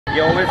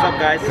Yo, what's up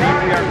guys? Today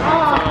we are going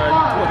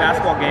to a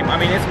basketball game. I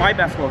mean, it's my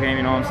basketball game,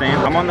 you know what I'm saying?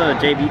 I'm on the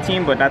JV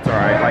team, but that's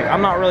alright. Like,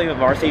 I'm not really a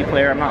varsity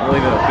player, I'm not really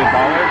a good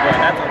baller, but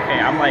that's okay.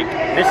 I'm like,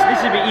 this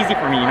should be easy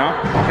for me, you know?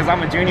 Because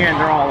I'm a junior and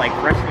they're all like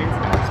freshmen. No,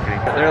 I'm just kidding.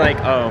 They're like,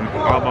 all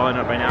balling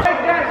up right now.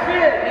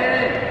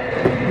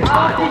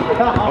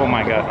 Oh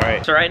my god,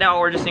 alright. So right now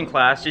we're just in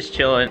class, just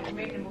chilling. Are you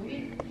making a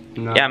movie?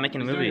 No. Yeah, I'm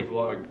making a movie.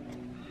 For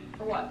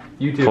what?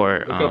 YouTube.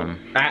 For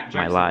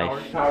my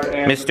life.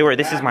 Miss Stewart,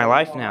 this is my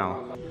life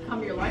now.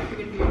 Your life,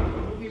 you're gonna be a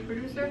movie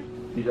producer?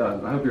 He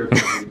does. I hope you're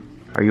okay.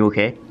 Are you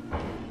okay?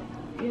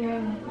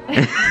 Yeah.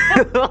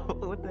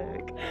 What the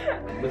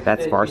heck?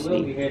 That's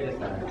varsity.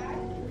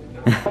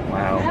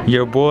 Wow.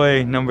 Your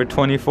boy, number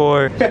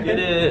 24. Get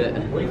it.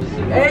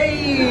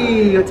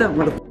 Hey, what's up,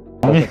 motherfucker?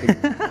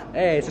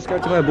 Hey,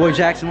 subscribe to my boy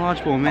Jackson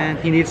Launchpool, man.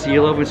 He needs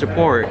your love and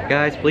support.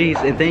 Guys, please,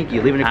 and thank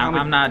you. Leave in a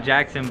comment. I'm not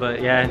Jackson,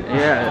 but yeah.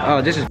 Yeah,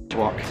 oh, this is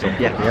walk, so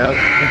yeah. Yep.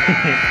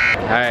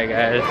 Alright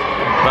guys,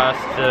 about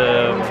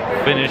to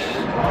finish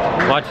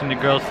watching the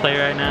girls play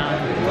right now.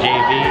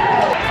 JV.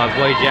 My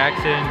boy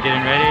Jackson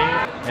getting ready.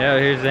 Yeah,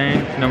 here's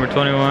Zane, number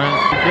 21.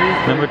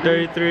 Number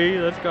 33,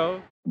 let's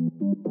go.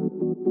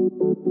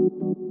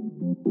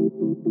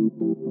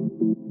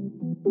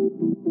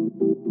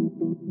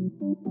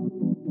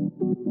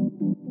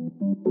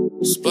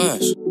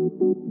 Splash,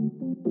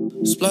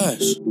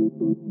 splash,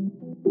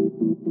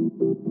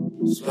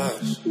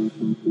 splash.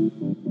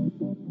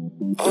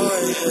 I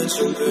hit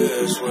your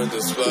bitch with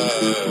the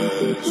splash,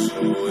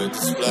 with the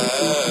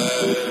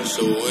splash,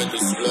 with the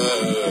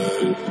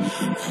splash.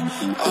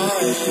 I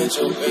hit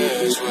your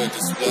bitch with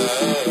the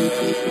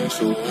splash,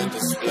 with the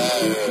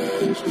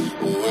splash,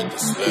 with the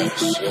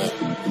splash. Yeah.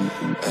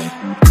 Hey.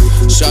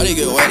 Shawty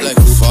get wet like a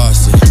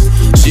faucet.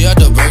 She at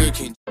the Burger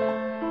King.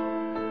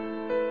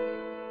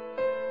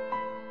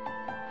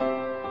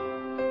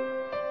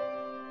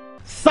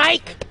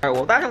 Psych! Alright,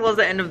 well that was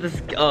the end of this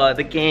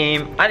the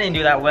game. I didn't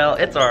do that well.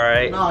 It's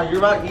alright. No, you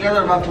guys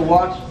are about to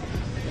watch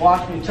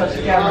me touch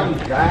the camera.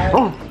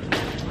 Oh!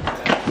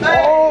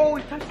 Oh!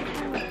 He touched the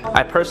camera.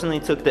 I personally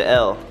took the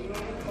L.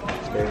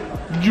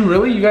 Did you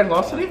really? You guys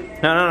lost today?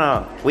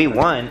 No. We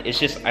won. It's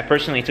just I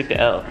personally took the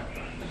L.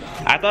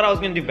 I thought I was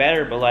gonna do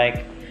better, but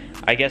like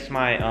I guess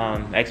my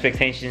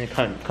expectations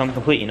come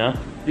complete, you know?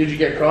 Did you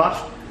get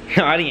crossed?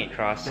 No, I didn't get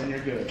crossed. Then you're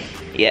good.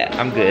 Yeah,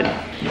 I'm good.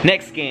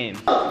 Next game.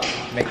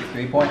 Make it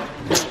 3 point.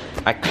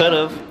 I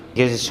could've.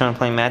 You guys just trying to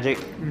play Magic?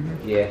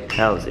 Mm-hmm. Yeah.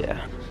 Hells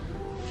yeah.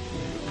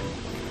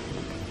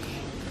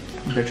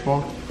 Bitch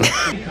ball.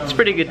 It's a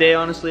pretty good day,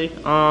 honestly.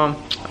 I'm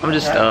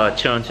just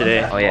chilling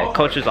today. Oh yeah,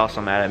 coach was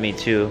also mad at me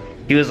too.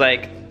 He was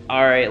like,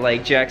 alright,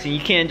 like Jackson,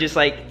 you can't just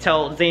like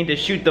tell Zane to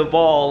shoot the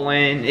ball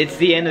when it's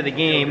the end of the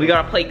game. We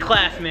gotta play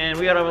class, man.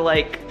 We gotta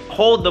like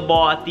hold the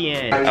ball at the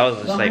end. I was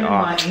just like, oh,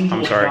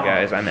 I'm sorry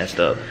guys, I messed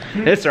up.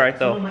 It's alright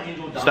though.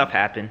 Stuff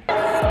happened.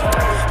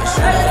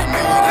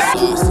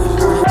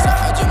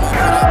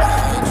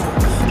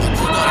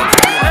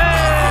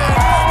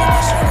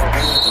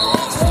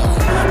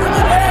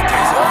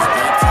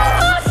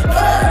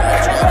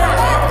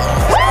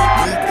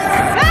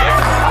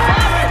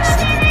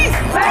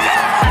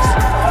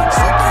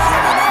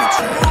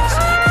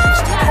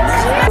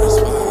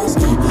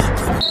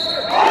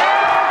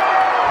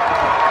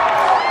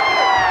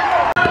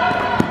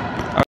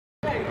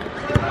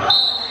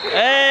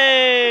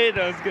 Hey,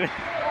 that was good.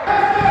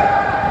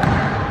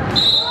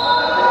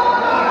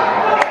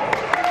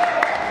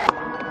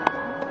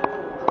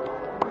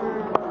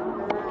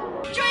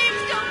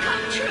 Dreams don't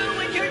come true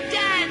when you're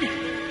dead.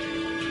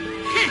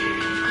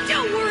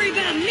 Don't worry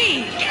about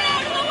me. Get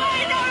out of the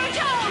way,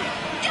 Naruto.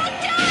 You're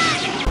dead.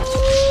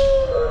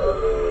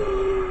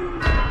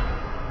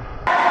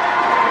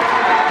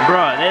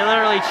 Bro, they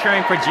literally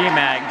cheering for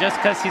G-Mac just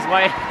because he's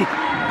white.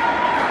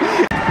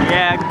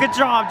 Yeah, good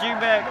job,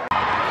 G-Mac.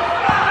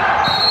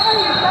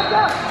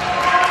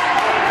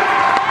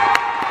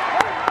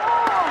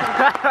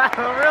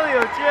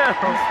 Aurelio, chill.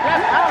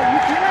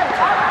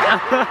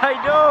 I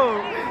know.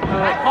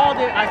 I called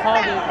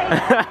it.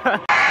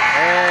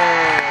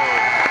 Hey.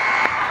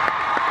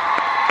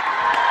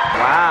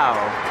 Wow.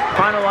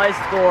 Finalized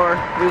score.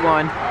 We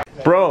won.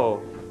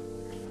 Bro.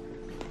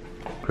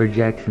 For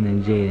Jackson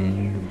and Jaden,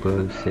 you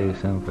both say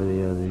something for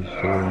the others.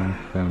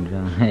 From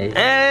John.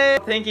 Hey,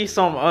 thank you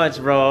so much,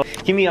 bro.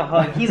 Give me a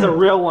hug. He's a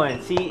real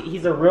one. See,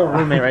 he's a real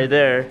roommate right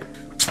there.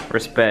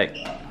 Respect.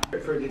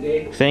 For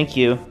today. Thank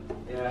you.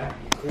 Yeah.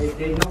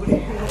 Nobody want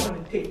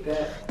to take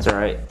that. It's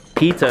alright.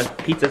 Pizza,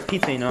 you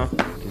know.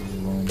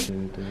 1,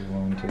 2, 3,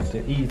 1, 2,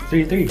 3. 3,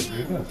 3. There you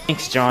go.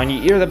 Thanks, John.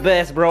 You're the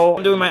best, bro.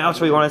 I'm doing my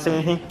outro. You want to say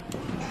anything?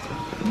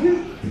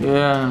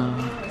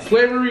 Yeah.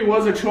 Slavery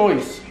was a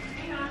choice.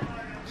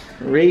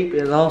 Rape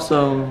is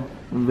also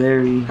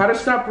very... How to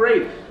stop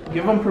rape?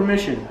 Give them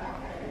permission.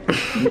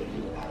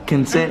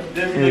 Consent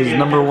is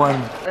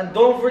 #1. And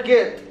don't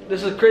forget,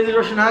 this is Crazy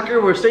Russian Hacker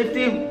where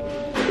safety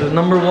is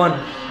 #1.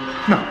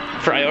 No.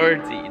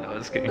 Priority, you know,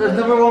 it's good. That's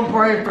 #1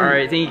 priority.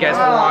 Alright, thank you guys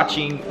for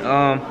watching.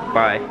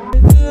 Bye.